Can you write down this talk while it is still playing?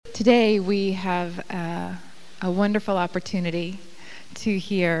Today we have a wonderful opportunity to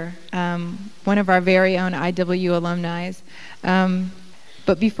hear one of our very own IW alumni.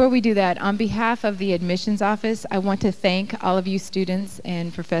 But before we do that, on behalf of the admissions office, I want to thank all of you students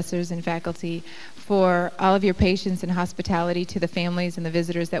and professors and faculty for all of your patience and hospitality to the families and the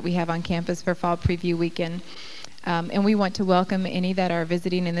visitors that we have on campus for Fall Preview Weekend. And we want to welcome any that are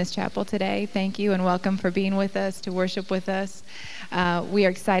visiting in this chapel today. Thank you and welcome for being with us, to worship with us. We are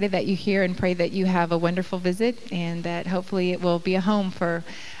excited that you're here and pray that you have a wonderful visit and that hopefully it will be a home for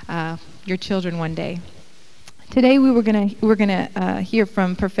your children one day. Today we're gonna hear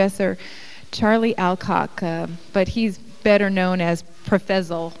from Professor Charlie Alcock, but he's better known as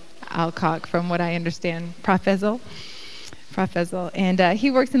Professor Alcock, from what I understand. Professor. And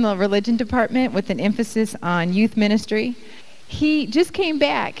he works in the religion department with an emphasis on youth ministry. He just came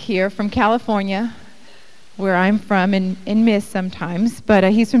back here from California, where I'm from and miss sometimes, but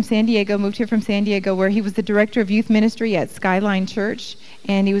he's from San Diego, moved here from San Diego, where he was the director of youth ministry at Skyline Church,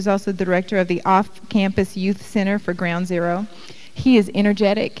 and he was also the director of the off-campus youth center for Ground Zero. He is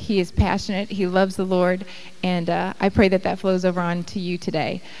energetic, he is passionate, he loves the Lord, and I pray that that flows over on to you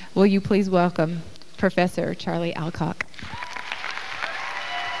today. Will you please welcome Professor Charlie Alcock.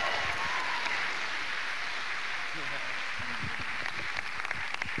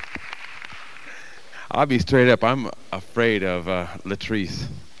 I'll be straight up. I'm afraid of Latrice.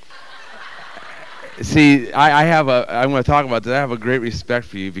 See, I'm going to talk about this. I have a great respect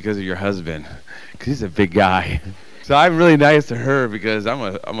for you because of your husband, because he's a big guy. So I'm really nice to her because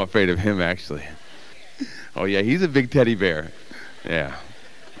I'm afraid of him, actually. Oh, yeah, he's a big teddy bear. Yeah.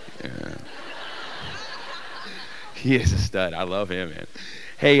 He is a stud. I love him, man.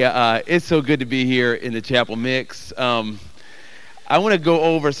 Hey, it's so good to be here in the Chapel Mix. I want to go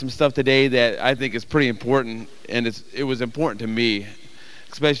over some stuff today that I think is pretty important, and it was important to me,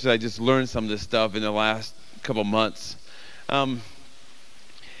 especially as I just learned some of this stuff in the last couple months. The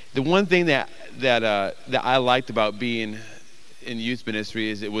one thing that I liked about being in youth ministry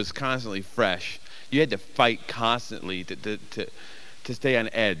is it was constantly fresh. You had to fight constantly to stay on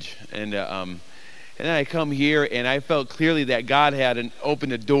edge, and then I come here and I felt clearly that God had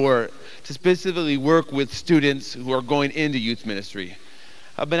opened a door to specifically work with students who are going into youth ministry.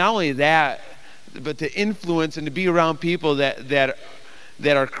 But not only that, but to influence and to be around people that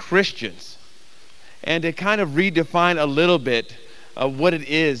are Christians, and to kind of redefine a little bit of what it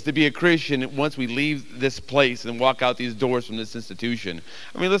is to be a Christian once we leave this place and walk out these doors from this institution.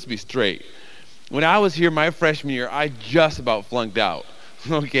 I mean, let's be straight. When I was here my freshman year, I just about flunked out,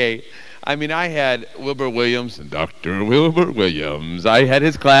 okay? I mean, I had Wilbur Williams, and Dr. Wilbur Williams. I had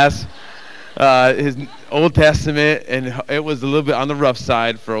his class, his Old Testament, and it was a little bit on the rough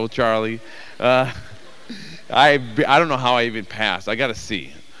side for old Charlie. I don't know how I even passed. I got a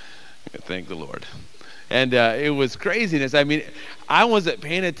C. Thank the Lord. And it was craziness. I mean, I wasn't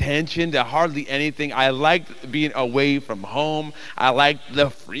paying attention to hardly anything. I liked being away from home. I liked the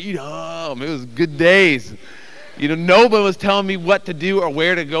freedom. It was good days. You know, nobody was telling me what to do or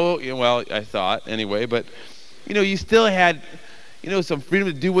where to go. You know, well, I thought anyway, but you know, you still had, you know, some freedom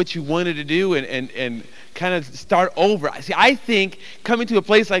to do what you wanted to do and kind of start over. See, I think coming to a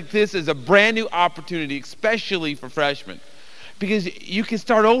place like this is a brand new opportunity, especially for freshmen, because you can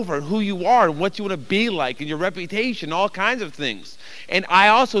start over who you are and what you want to be like and your reputation, all kinds of things. And I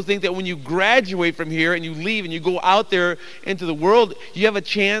also think that when you graduate from here and you leave and you go out there into the world, you have a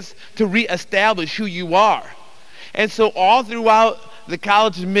chance to reestablish who you are. And so all throughout the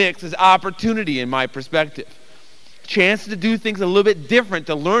college mix is opportunity in my perspective. Chance to do things a little bit different,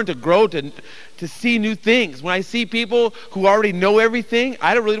 to learn, to grow, to see new things. When I see people who already know everything,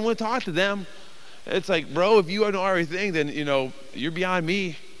 I don't really want to talk to them. It's like, bro, if you know everything, then, you know, you're beyond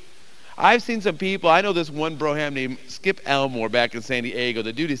me. I've seen some people, I know this one broham named Skip Elmore back in San Diego.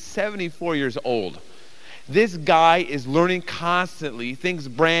 The dude is 74 years old. This guy is learning constantly, things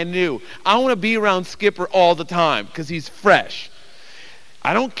brand new. I want to be around Skipper all the time because he's fresh.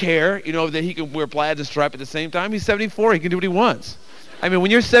 I don't care, you know, that he can wear plaid and stripe at the same time. He's 74, he can do what he wants. I mean,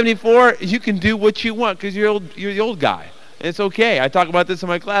 when you're 74, you can do what you want because you're the old guy. And it's okay. I talk about this in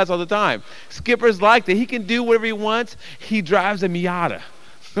my class all the time. Skipper's like that. He can do whatever he wants. He drives a Miata.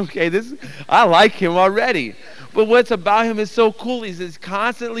 Okay, I like him already. But what's about him is so cool. He's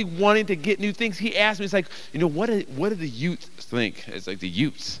constantly wanting to get new things. He asked me, he's like, you know, what do the youths think? It's like the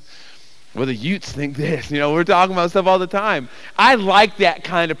youths. Well, the youths think this. You know, we're talking about stuff all the time. I like that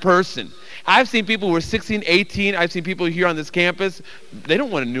kind of person. I've seen people who are 16, 18. I've seen people here on this campus. They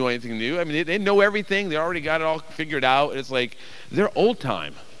don't want to know anything new. I mean, they know everything. They already got it all figured out. It's like they're old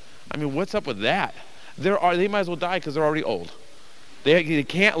time. I mean, what's up with that? They might as well die because they're already old. They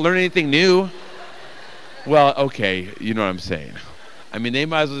can't learn anything new. Well, okay, you know what I'm saying. I mean, they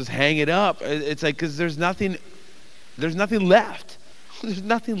might as well just hang it up. It's like, because there's nothing left. There's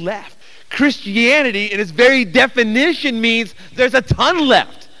nothing left. Christianity, in its very definition, means there's a ton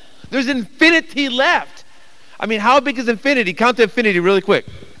left. There's infinity left. I mean, how big is infinity? Count to infinity really quick.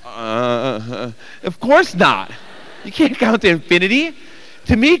 Of course not. You can't count to infinity.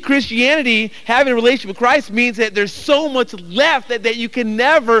 To me, Christianity, having a relationship with Christ, means that there's so much left that you can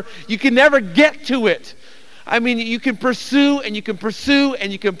never get to it. I mean, you can pursue and you can pursue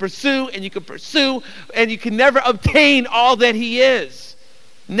and you can pursue and you can pursue, and you can never obtain all that he is.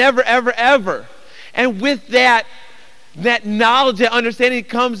 Never, ever, ever. And with that knowledge, that understanding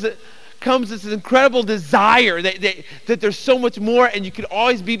comes this incredible desire that there's so much more, and you can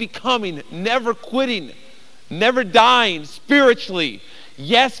always be becoming, never quitting, never dying spiritually.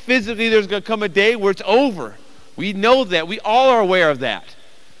 Yes, physically there's going to come a day where it's over. We know that. We all are aware of that.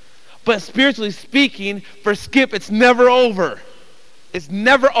 But spiritually speaking, for Skip, it's never over. It's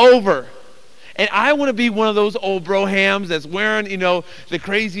never over. And I want to be one of those old bro hams that's wearing, the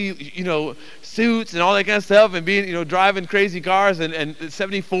crazy, suits and all that kind of stuff, and being, driving crazy cars and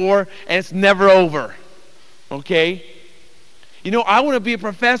 74, and it's never over. Okay? I want to be a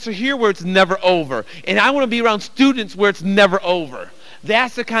professor here where it's never over. And I want to be around students where it's never over.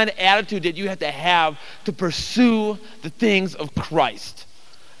 That's the kind of attitude that you have to pursue the things of Christ.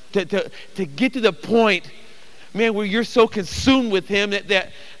 To get to the point, man, where you're so consumed with him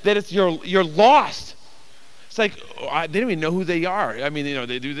that it's you're lost. It's like, they don't even know who they are. I mean,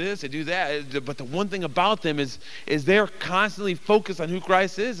 they do this, they do that. But the one thing about them is they're constantly focused on who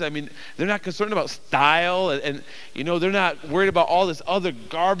Christ is. I mean, they're not concerned about style, and they're not worried about all this other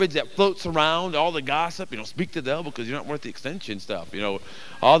garbage that floats around, all the gossip. Speak to the elbow because you're not worth the extension stuff.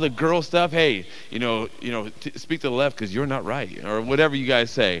 All the girl stuff. Hey, speak to the left because you're not right, or whatever you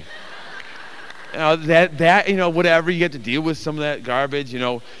guys say. Whatever, you get to deal with some of that garbage.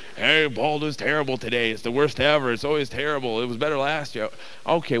 Hey, Baldwin's terrible today. It's the worst ever. It's always terrible. It was better last year.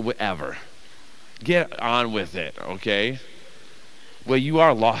 Okay, whatever. Get on with it, okay? Well, you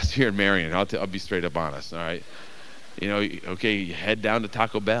are lost here in Marion. I'll be straight up honest, all right? Okay, you head down to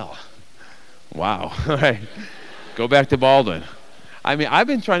Taco Bell. Wow, all right. Go back to Baldwin. I mean, I've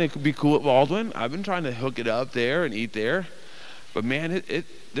been trying to be cool at Baldwin. I've been trying to hook it up there and eat there. But, man,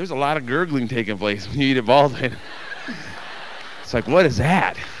 there's a lot of gurgling taking place when you eat at Baldwin. It's like, what is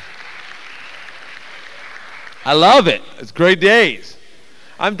that? I love it. It's great days.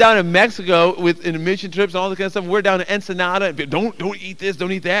 I'm down in Mexico in mission trips and all that kind of stuff. We're down in Ensenada. And don't eat this,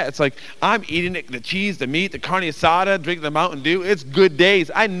 don't eat that. It's like, I'm eating it, the cheese, the meat, the carne asada, drinking the Mountain Dew. It's good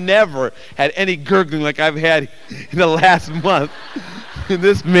days. I never had any gurgling like I've had in the last month in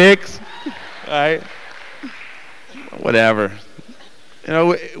this mix. All right? Whatever.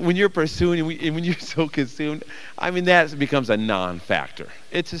 When you're pursuing and when you're so consumed, I mean, that becomes a non-factor.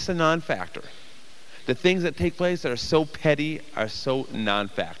 It's just a non-factor. The things that take place that are so petty are so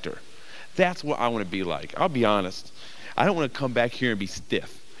non-factor. That's what I want to be like. I'll be honest. I don't want to come back here and be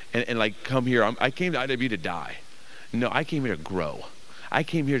stiff and like come here. I came to IW to die. No, I came here to grow. I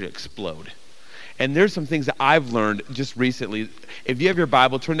came here to explode. And there's some things that I've learned just recently. If you have your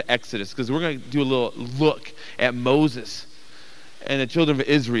Bible, turn to Exodus, because we're going to do a little look at Moses and the children of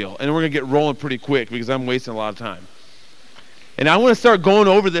Israel. And we're going to get rolling pretty quick because I'm wasting a lot of time. And I want to start going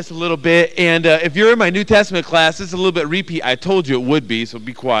over this a little bit. And if you're in my New Testament class, this is a little bit repeat. I told you it would be, so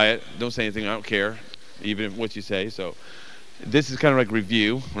be quiet. Don't say anything. I don't care, even if what you say. So this is kind of like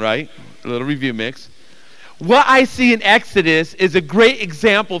review, right? A little review mix. What I see in Exodus is a great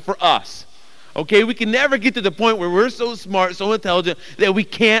example for us. Okay, we can never get to the point where we're so smart, so intelligent, that we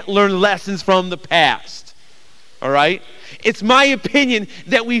can't learn lessons from the past. All right? It's my opinion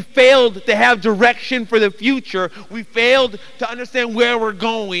that we failed to have direction for the future. We failed to understand where we're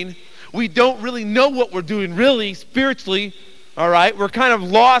going. We don't really know what we're doing, really, spiritually. All right? We're kind of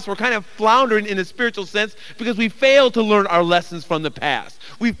lost. We're kind of floundering in a spiritual sense because we failed to learn our lessons from the past.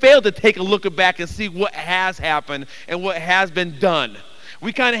 We failed to take a look back and see what has happened and what has been done.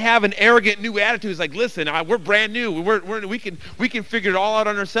 We kind of have an arrogant new attitude. It's like, listen, we're brand new. We can figure it all out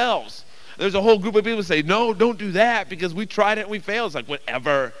on ourselves. There's a whole group of people who say, no, don't do that because we tried it and we failed. It's like,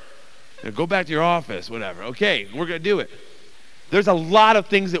 whatever. Go back to your office, whatever. Okay, we're going to do it. There's a lot of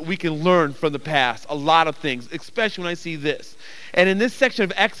things that we can learn from the past, a lot of things, especially when I see this. And in this section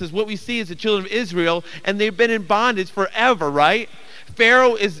of Exodus, what we see is the children of Israel, and they've been in bondage forever, right?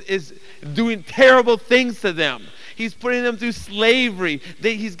 Pharaoh is doing terrible things to them. He's putting them through slavery.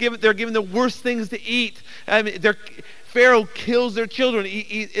 They're given the worst things to eat. I mean, Pharaoh kills their children.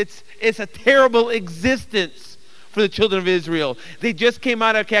 It's a terrible existence for the children of Israel. They just came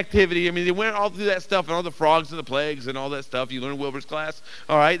out of captivity. I mean, they went all through that stuff and all the frogs and the plagues and all that stuff. You learn in Wilbur's class.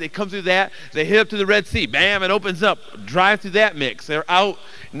 All right, they come through that. They hit up to the Red Sea. Bam, it opens up. Drive through that mix. They're out.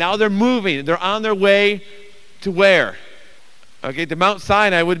 Now they're moving. They're on their way to where? Okay, to Mount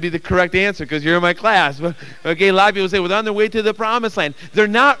Sinai would be the correct answer because you're in my class. But, okay, a lot of people say, well, they're on their way to the promised land. They're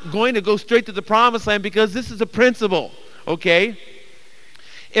not going to go straight to the promised land because this is a principle, okay?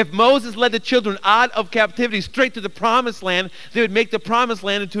 If Moses led the children out of captivity straight to the promised land, they would make the promised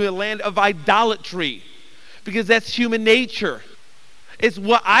land into a land of idolatry because that's human nature. It's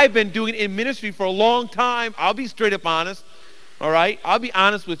what I've been doing in ministry for a long time. I'll be straight up honest. All right? I'll be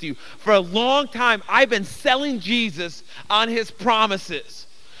honest with you. For a long time, I've been selling Jesus on his promises.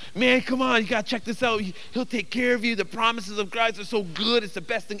 Man, come on, you got to check this out. He'll take care of you. The promises of Christ are so good. It's the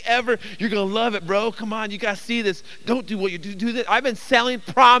best thing ever. You're going to love it, bro. Come on, you got to see this. Don't do what you do. Do this. I've been selling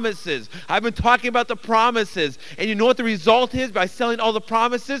promises. I've been talking about the promises. And you know what the result is by selling all the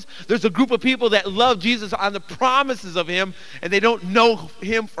promises? There's a group of people that love Jesus on the promises of him, and they don't know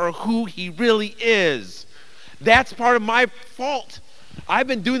him for who he really is. That's part of my fault. I've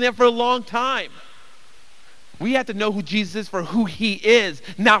been doing that for a long time. We have to know who Jesus is for who he is,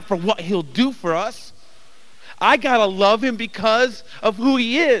 not for what he'll do for us. I got to love him because of who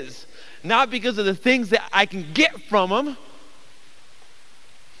he is, not because of the things that I can get from him.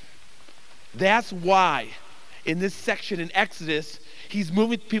 That's why in this section in Exodus, he's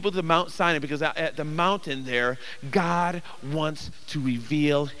moving people to Mount Sinai because at the mountain there, God wants to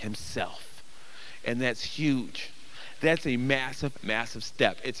reveal himself. And that's huge. That's a massive, massive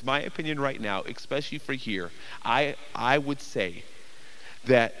step. It's my opinion right now, especially for here. I would say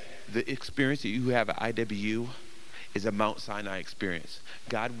that the experience that you have at IWU is a Mount Sinai experience.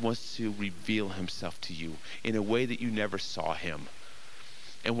 God wants to reveal himself to you in a way that you never saw him.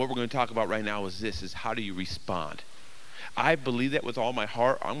 And what we're going to talk about right now is this, is how do you respond? I believe that with all my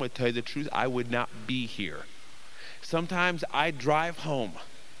heart. I'm going to tell you the truth. I would not be here. Sometimes I drive home,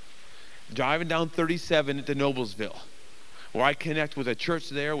 driving down 37 into Noblesville, where I connect with a church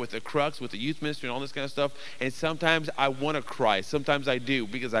there, with the Crux, with the youth ministry and all this kind of stuff. And sometimes I want to cry. Sometimes I do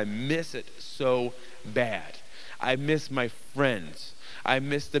because I miss it so bad. I miss my friends. I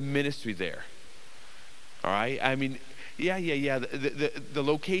miss the ministry there. All right? I mean, yeah. The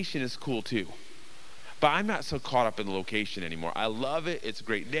location is cool too. But I'm not so caught up in the location anymore. I love it. It's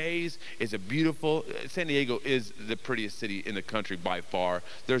great days. It's a beautiful, San Diego is the prettiest city in the country by far.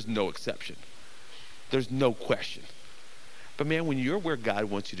 There's no exception. There's no question. But man, when you're where God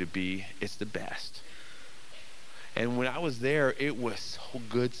wants you to be, it's the best. And when I was there, it was so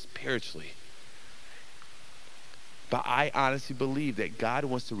good spiritually. But I honestly believe that God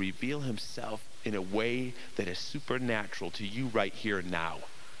wants to reveal himself in a way that is supernatural to you right here and now.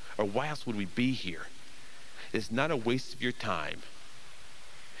 Or why else would we be here? It's not a waste of your time.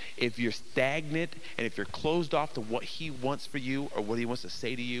 If you're stagnant and if you're closed off to what he wants for you or what he wants to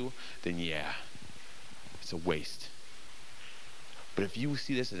say to you, then yeah, it's a waste. But if you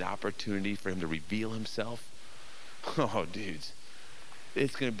see this as an opportunity for him to reveal himself, oh, dudes,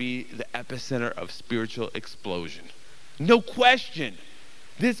 it's going to be the epicenter of spiritual explosion. No question.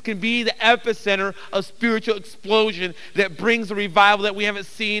 This can be the epicenter of spiritual explosion that brings a revival that we haven't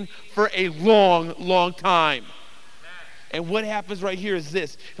seen for a long, long time. And what happens right here is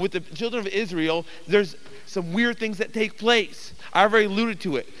this. With the children of Israel, there's some weird things that take place. I already alluded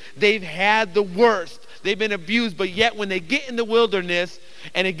to it. They've had the worst. They've been abused, but yet when they get in the wilderness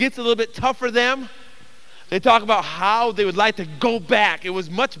and it gets a little bit tough for them, they talk about how they would like to go back. It was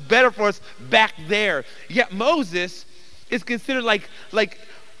much better for us back there. Yet Moses is considered like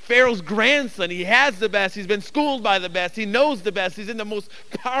Pharaoh's grandson. He has the best. He's been schooled by the best. He knows the best. He's in the most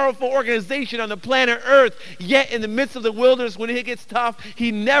powerful organization on the planet Earth. Yet in the midst of the wilderness, when it gets tough,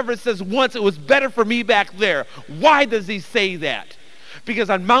 he never says once, it was better for me back there. Why does he say that? Because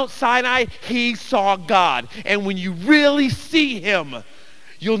on Mount Sinai, he saw God. And when you really see him,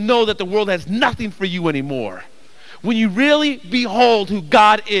 you'll know that the world has nothing for you anymore. When you really behold who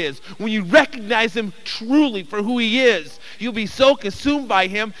God is, when you recognize him truly for who he is, you'll be so consumed by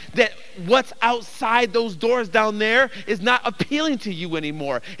him that what's outside those doors down there is not appealing to you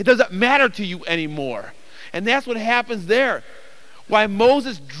anymore. It doesn't matter to you anymore. And that's what happens there. Why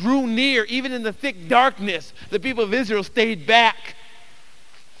Moses drew near, even in the thick darkness, the people of Israel stayed back.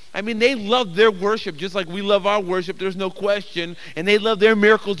 I mean, they loved their worship just like we love our worship, there's no question. And they loved their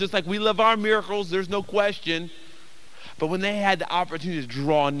miracles just like we love our miracles, there's no question. But when they had the opportunity to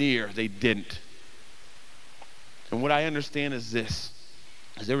draw near, they didn't. And what I understand is this,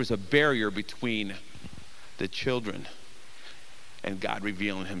 is there was a barrier between the children and God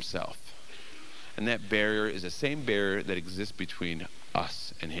revealing himself. And that barrier is the same barrier that exists between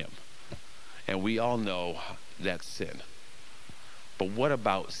us and him. And we all know that's sin. But what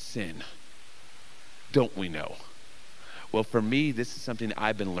about sin? Don't we know? Well, for me, this is something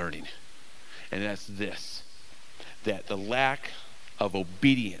I've been learning. And that's this, that the lack of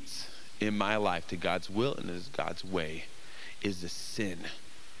obedience in my life to God's will and to God's way is the sin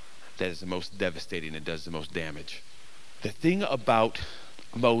that is the most devastating and does the most damage. The thing about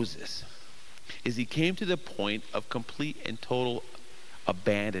Moses is he came to the point of complete and total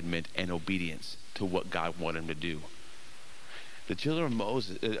abandonment and obedience to what God wanted him to do. The children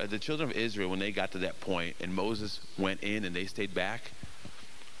of Israel, when they got to that point and Moses went in and they stayed back,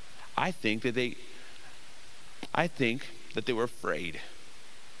 I think that they were afraid.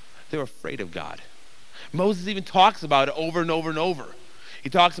 They were afraid of God. Moses even talks about it over and over and over. He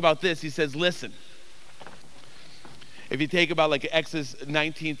talks about this. He says, listen, if you take about like Exodus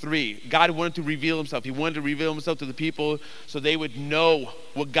 19:3, God wanted to reveal himself. He wanted to reveal himself to the people so they would know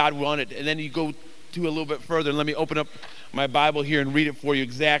what God wanted. And then you go to a little bit further, and let me open up my Bible here and read it for you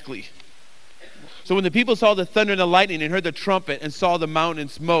exactly. So when the people saw the thunder and the lightning and heard the trumpet and saw the mountain in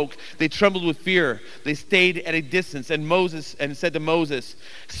smoke, they trembled with fear. They stayed at a distance, and said to Moses,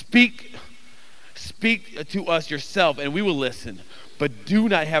 Speak to us yourself, and we will listen. But do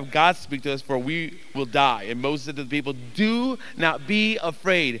not have God speak to us, for we will die. And Moses said to the people, do not be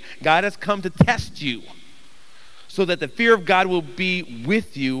afraid. God has come to test you, so that the fear of God will be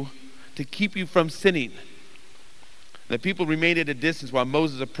with you to keep you from sinning. The people remained at a distance while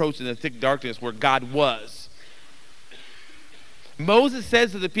Moses approached in the thick darkness where God was. Moses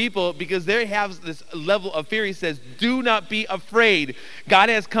says to the people, because they have this level of fear, he says, do not be afraid. God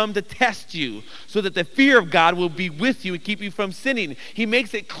has come to test you so that the fear of God will be with you and keep you from sinning. He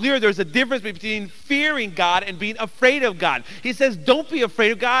makes it clear there's a difference between fearing God and being afraid of God. He says, don't be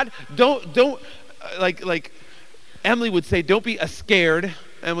afraid of God. Don't like Emily would say, don't be scared.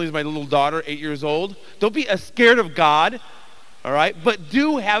 Emily's my little daughter, 8 years old. Don't be scared of God. All right, but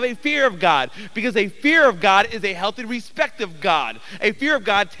do have a fear of God, because a fear of God is a healthy respect of God. A fear of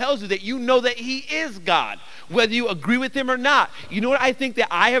God tells you that you know that he is God, whether you agree with him or not. You know what I think that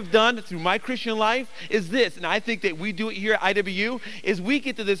I have done through my Christian life is this, and I think that we do it here at IWU, is we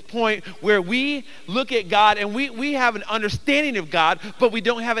get to this point where we look at God and we have an understanding of God, but we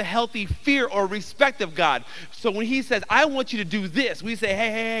don't have a healthy fear or respect of God. So when he says, I want you to do this, we say,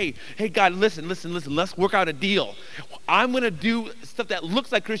 hey, God, listen, let's work out a deal. I'm going to do stuff that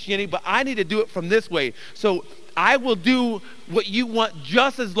looks like Christianity, but I need to do it from this way. So I will do what you want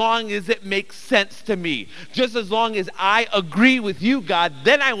just as long as it makes sense to me. Just as long as I agree with you, God,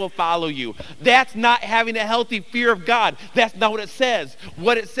 then I will follow you. That's not having a healthy fear of God. That's not what it says.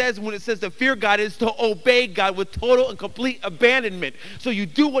 What it says when it says to fear God is to obey God with total and complete abandonment. So you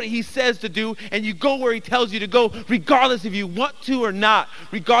do what he says to do, and you go where he tells you to go, regardless if you want to or not,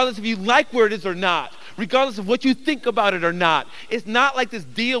 regardless if you like where it is or not, regardless of what you think about it or not. It's not like this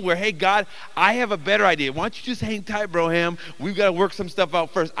deal where, hey, God, I have a better idea. Why don't you just hang tight, Broham? We've got to work some stuff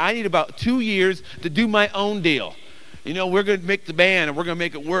out first. I need about 2 years to do my own deal. You know, we're going to make the band, and we're going to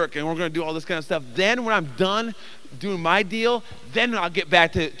make it work, and we're going to do all this kind of stuff. Then when I'm done doing my deal, then I'll get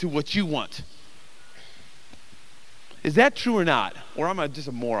back to what you want. Is that true or not? Or am I just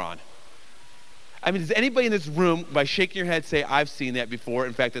a moron? I mean, does anybody in this room, by shaking your head, say, I've seen that before?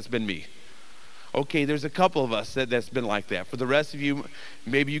 In fact, that's been me. Okay, there's a couple of us that's been like that. For the rest of you,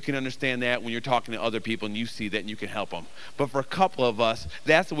 maybe you can understand that when you're talking to other people and you see that and you can help them. But for a couple of us,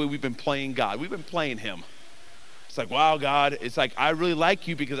 that's the way we've been playing God. We've been playing him. It's like, wow, God, it's like, I really like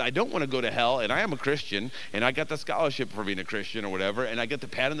you because I don't want to go to hell, and I am a Christian, and I got the scholarship for being a Christian or whatever, and I get the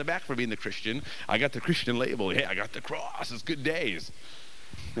pat on the back for being the Christian. I got the Christian label. Hey, I got the cross. It's good days.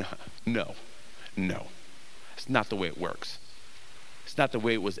 No. It's not the way it works. It's not the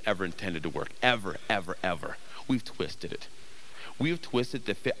way it was ever intended to work. Ever. We've twisted it. We've twisted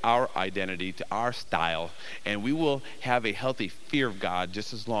to fit our identity, to our style, and we will have a healthy fear of God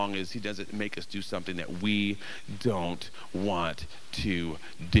just as long as he doesn't make us do something that we don't want to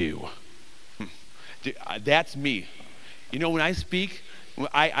do. That's me. You know, when I speak,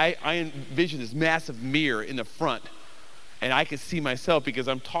 I envision this massive mirror in the front, and I can see myself because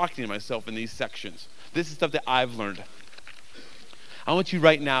I'm talking to myself in these sections. This is stuff that I've learned. I want you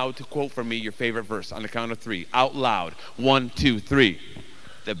right now to quote from me your favorite verse on the count of 3, out loud. 1, 2, 3.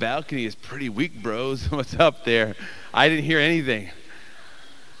 The balcony is pretty weak, bros. What's up there? I didn't hear anything.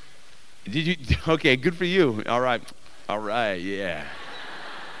 Did you? Okay, good for you. All right, yeah.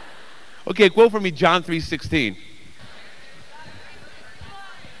 Okay, quote from me John 3:16.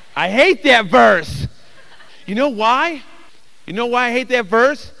 I hate that verse. You know why? You know why I hate that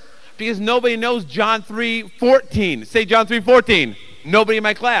verse? Because nobody knows John 3:14. Say John 3:14. Nobody in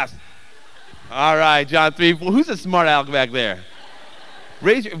my class. All right, John 3. Who's a smart aleck back there?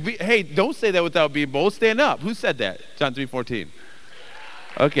 Hey, don't say that without being bold. Stand up. Who said that? John 3:14.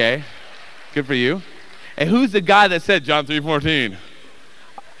 Okay, good for you. And who's the guy that said John 3:14?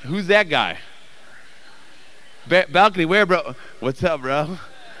 Who's that guy? Balcony, where, bro? What's up, bro?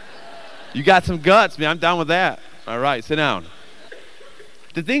 You got some guts, man. I'm down with that. All right, sit down.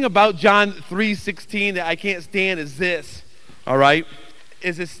 The thing about John 3:16 that I can't stand is this, all right,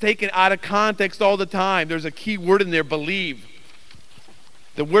 is it's taken out of context all the time. There's a key word in there, believe.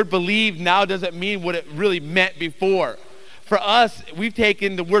 The word believe now doesn't mean what it really meant before. For us, we've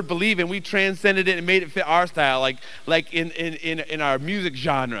taken the word believe and we transcended it and made it fit our style, like in our music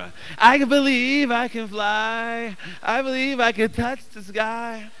genre. I can believe I can fly. I believe I can touch the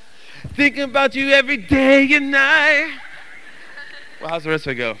sky. Thinking about you every day and night. Well, how's the rest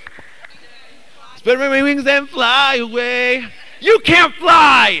of it go? Spread my wings and fly away. You can't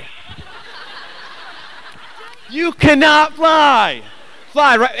fly. You cannot fly.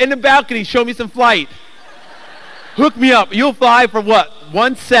 Fly right in the balcony. Show me some flight. Hook me up. You'll fly for what?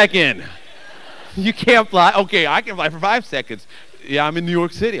 1 second. You can't fly. Okay, I can fly for 5 seconds. Yeah, I'm in New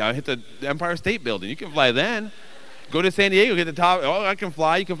York City. I hit the Empire State Building. You can fly then. Go to San Diego, get the top. Oh, I can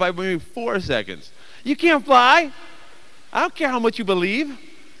fly. You can fly for maybe 4 seconds. You can't fly. I don't care how much you believe.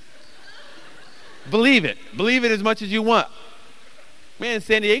 Believe it. Believe it as much as you want. Man,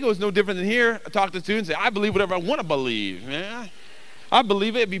 San Diego is no different than here. I talk to students and say, I believe whatever I want to believe. Man, I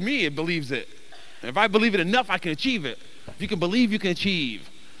believe it. It'd be me. It believes it. And if I believe it enough, I can achieve it. If you can believe, you can achieve.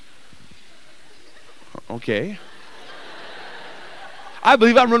 Okay. I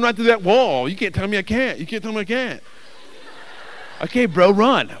believe I'm running right through that wall. You can't tell me I can't. You can't tell me I can't. Okay, bro,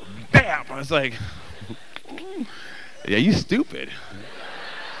 run. Bam. I was like, yeah, you stupid.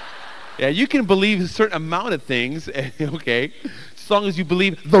 Yeah, you can believe a certain amount of things, okay, as long as you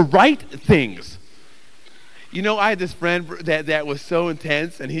believe the right things. You know, I had this friend that was so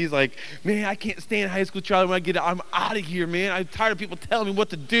intense, and he's like, man, I can't stay in high school, Charlie. When I get out, I'm out of here, man. I'm tired of people telling me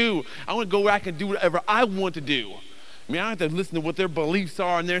what to do. I want to go where I can do whatever I want to do. I mean, I don't have to listen to what their beliefs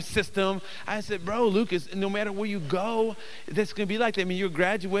are in their system. I said, bro, Lucas, no matter where you go, that's going to be like that. I mean, you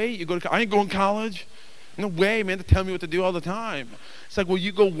graduate, you go to college. I ain't going to college. No way, man, to tell me what to do all the time. It's like, well,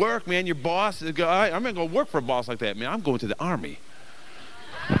 you go work, man. Your boss, I'm not going to work for a boss like that, man. I'm going to the Army.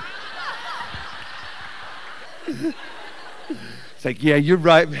 It's like, yeah, you're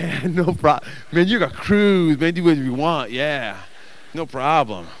right, man. No problem. Man, you're going to cruise, man. Do whatever you want. Yeah, no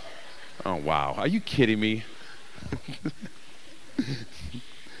problem. Oh, wow. Are you kidding me?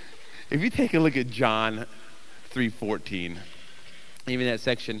 If you take a look at John 3:14, even that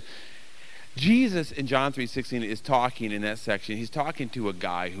section, Jesus in John 3:16 is talking in that section. He's talking to a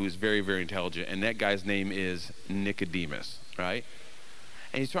guy who is very, very intelligent, and that guy's name is Nicodemus, right?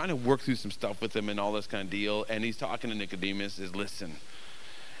 And he's trying to work through some stuff with him and all this kind of deal, and he's talking to Nicodemus, is listen,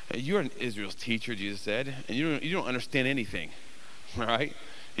 you're Israel's teacher, Jesus said, and you don't understand anything, all right?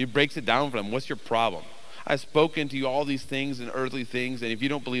 He breaks it down for them. What's your problem? I've spoken to you all these things and earthly things, and if you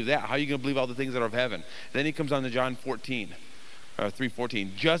don't believe that, how are you going to believe all the things that are of heaven? Then he comes on to John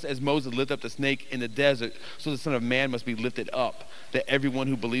 3:14. Just as Moses lifted up the snake in the desert, so the Son of Man must be lifted up, that everyone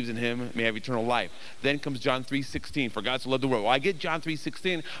who believes in him may have eternal life. Then comes John 3:16. For God so loved the world. Well, I get John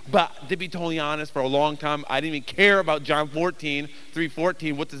 3:16, but to be totally honest, for a long time, I didn't even care about John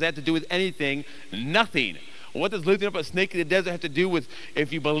 3:14. What does that have to do with anything? Nothing. What does lifting up a snake in the desert have to do with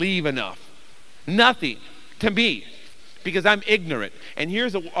if you believe enough? Nothing to me, because I'm ignorant. And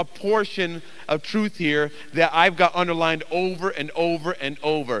here's a portion of truth here that I've got underlined over and over and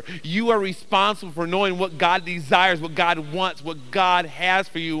over. You are responsible for knowing what God desires, what God wants, what God has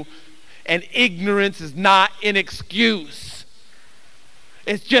for you. And ignorance is not an excuse.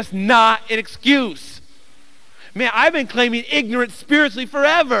 It's just not an excuse. Man, I've been claiming ignorance spiritually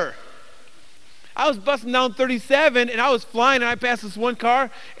forever. I was busting down 37, and I was flying, and I passed this one car,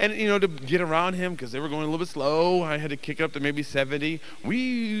 and, to get around him, because they were going a little bit slow, I had to kick it up to maybe 70.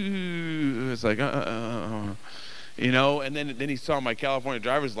 It's like, and then he saw my California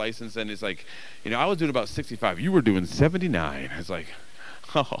driver's license, and it's like, I was doing about 65. You were doing 79. It's like,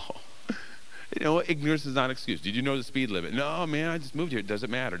 ignorance is not an excuse. Did you know the speed limit? No, man, I just moved here. It doesn't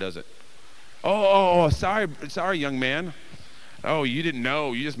matter, does it? Sorry, young man. Oh, you didn't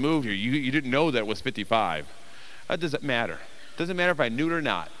know. You just moved here. You didn't know that it was 55. That doesn't matter. It doesn't matter if I knew it or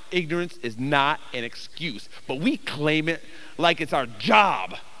not. Ignorance is not an excuse. But we claim it like it's our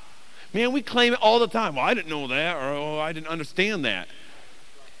job. Man, we claim it all the time. Well, I didn't know that, or I didn't understand that.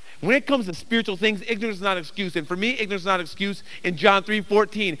 When it comes to spiritual things, ignorance is not an excuse. And for me, ignorance is not an excuse. In John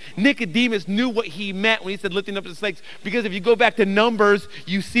 3:14, Nicodemus knew what he meant when he said lifting up the snakes. Because if you go back to Numbers,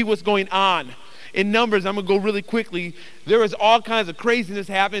 you see what's going on. In Numbers, I'm going to go really quickly, there was all kinds of craziness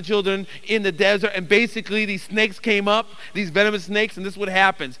happening to children in the desert, and basically these snakes came up, these venomous snakes, and this is what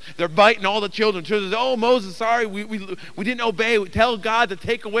happens. They're biting all the children. Children say, oh, Moses, sorry, we didn't obey. We tell God to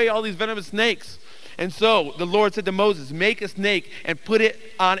take away all these venomous snakes. And so the Lord said to Moses, make a snake and put it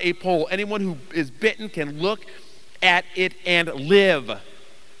on a pole. Anyone who is bitten can look at it and live.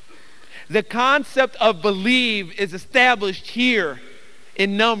 The concept of believe is established here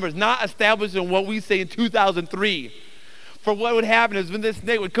in Numbers, not established in what we say in 2003. For what would happen is when this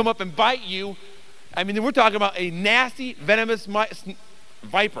snake would come up and bite you, I mean, we're talking about a nasty, venomous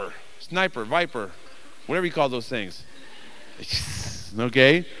viper, sniper, viper, whatever you call those things.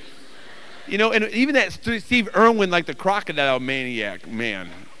 Okay? You know, and even that Steve Irwin, like the crocodile maniac, man,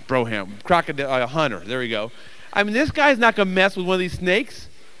 Broham, crocodile hunter, there we go. I mean, this guy's not going to mess with one of these snakes,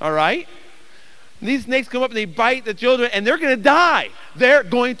 all right? And these snakes come up and they bite the children, and they're going to die. They're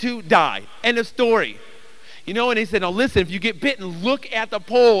going to die. End of story. You know, and he said, now listen, if you get bitten, look at the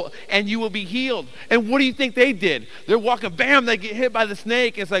pole and you will be healed. And what do you think they did? They're walking, bam, they get hit by the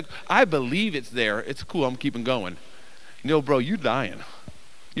snake. It's like, I believe it's there. It's cool, I'm keeping going. You know, bro, you're dying.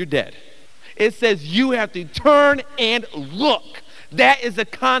 You're dead. It says you have to turn and look. That is the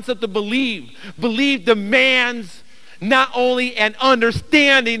concept of believe. Believe demands not only an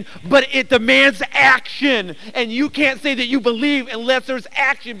understanding, but it demands action. And you can't say that you believe unless there's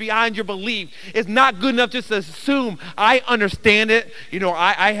action behind your belief. It's not good enough just to assume, I understand it. You know,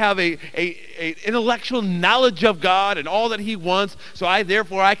 I have a intellectual knowledge of God and all that he wants, so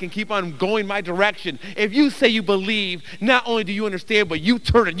therefore I can keep on going my direction. If you say you believe, not only do you understand, but you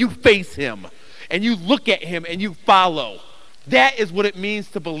turn and you face him, and you look at him and you follow. That is what it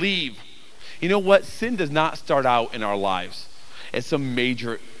means to believe. You know what? Sin does not start out in our lives as some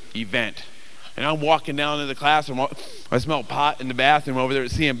major event. And I'm walking down in the classroom. I smell pot in the bathroom over there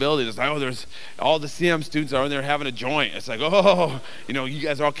at CM building. It's like, oh, there's all the CM students are in there having a joint. It's like, oh, you know, you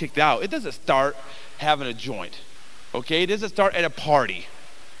guys are all kicked out. It doesn't start having a joint, okay? It doesn't start at a party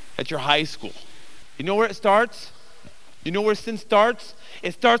at your high school. You know where it starts? You know where sin starts?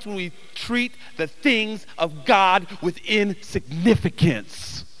 It starts when we treat the things of God with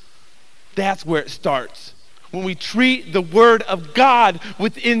insignificance. That's where it starts. When we treat the word of God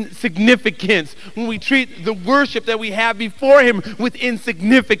with insignificance. When we treat the worship that we have before him with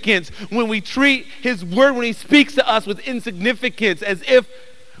insignificance. When we treat his word when he speaks to us with insignificance, as if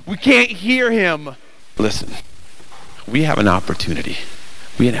we can't hear him. Listen, we have an opportunity.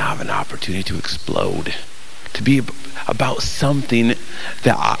 We have an opportunity to explode. To be about something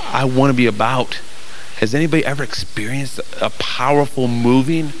that I want to be about. Has anybody ever experienced a powerful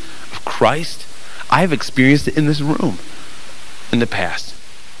moving of Christ? I've experienced it in this room in the past.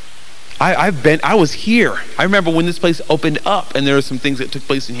 I was here. I remember when this place opened up and there were some things that took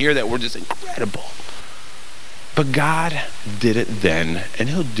place in here that were just incredible. But God did it then and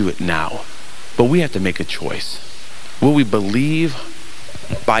he'll do it now. But we have to make a choice. Will we believe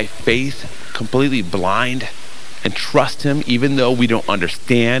by faith, completely blind, and trust him even though we don't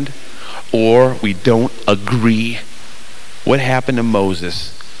understand or we don't agree? What happened to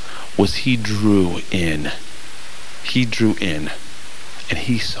Moses was he drew in, and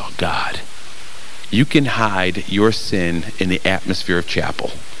he saw God. You can hide your sin in the atmosphere of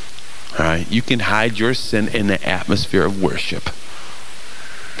chapel. All right? You can hide your sin in the atmosphere of worship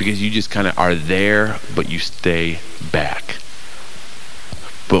because you just kind of are there, but you stay back.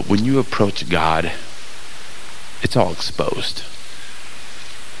 But when you approach God, it's all exposed.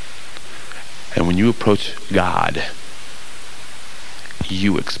 And when you approach God,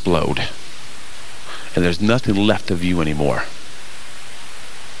 you explode. And there's nothing left of you anymore.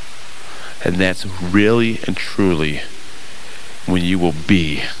 And that's really and truly when you will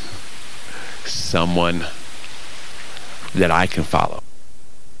be someone that I can follow.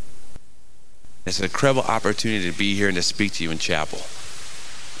 It's an incredible opportunity to be here and to speak to you in chapel.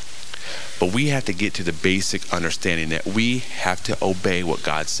 But we have to get to the basic understanding that we have to obey what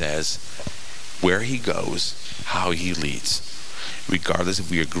God says, where he goes, how he leads, regardless if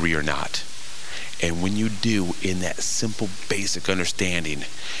we agree or not. And when you do, in that simple basic understanding,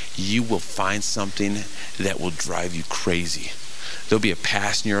 you will find something that will drive you crazy. There'll be a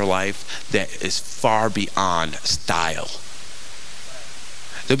passion in your life that is far beyond style.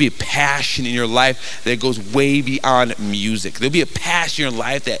 There'll be a passion in your life that goes way beyond music. There'll be a passion in your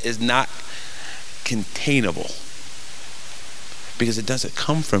life that is not containable, because it doesn't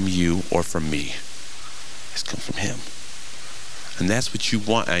come from you or from me. It's come from him. And that's what you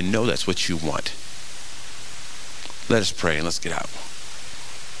want. I know that's what you want. Let us pray and let's get out.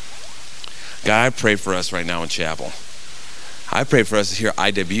 God, I pray for us right now in chapel. I pray for us here at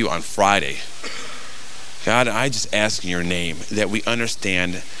IW on Friday. God, I just ask in your name that we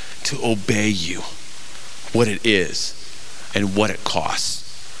understand to obey you, what it is and what it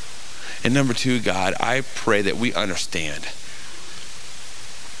costs. And number two, God, I pray that we understand.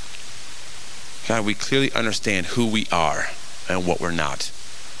 God, we clearly understand who we are and what we're not.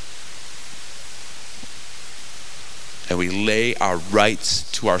 And we lay our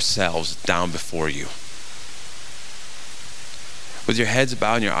rights to ourselves down before you. With your heads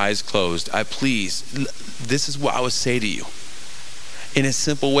bowed and your eyes closed, this is what I would say to you. In a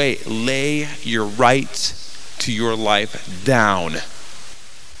simple way, lay your rights to your life down.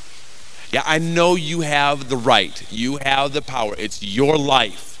 Yeah, I know you have the right. You have the power. It's your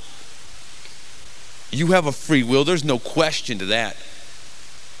life. You have a free will. There's no question to that.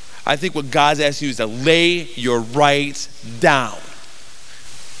 I think what God's asking you is to lay your rights down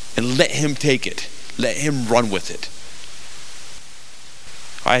and let him take it. Let him run with it.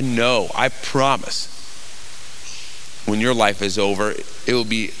 I promise, when your life is over, it will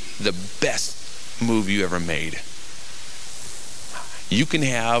be the best move you ever made. You can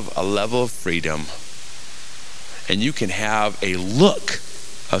have a level of freedom and you can have a look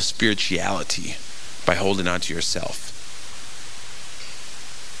of spirituality by holding on to yourself.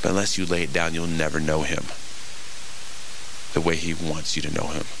 But unless you lay it down, you'll never know him the way he wants you to know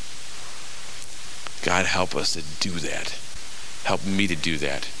him. God, help us to do that. Help me to do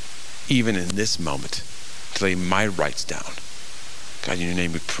that, even in this moment, to lay my rights down. God, in your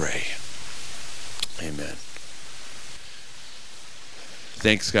name we pray. Amen.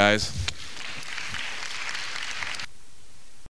 Thanks, guys.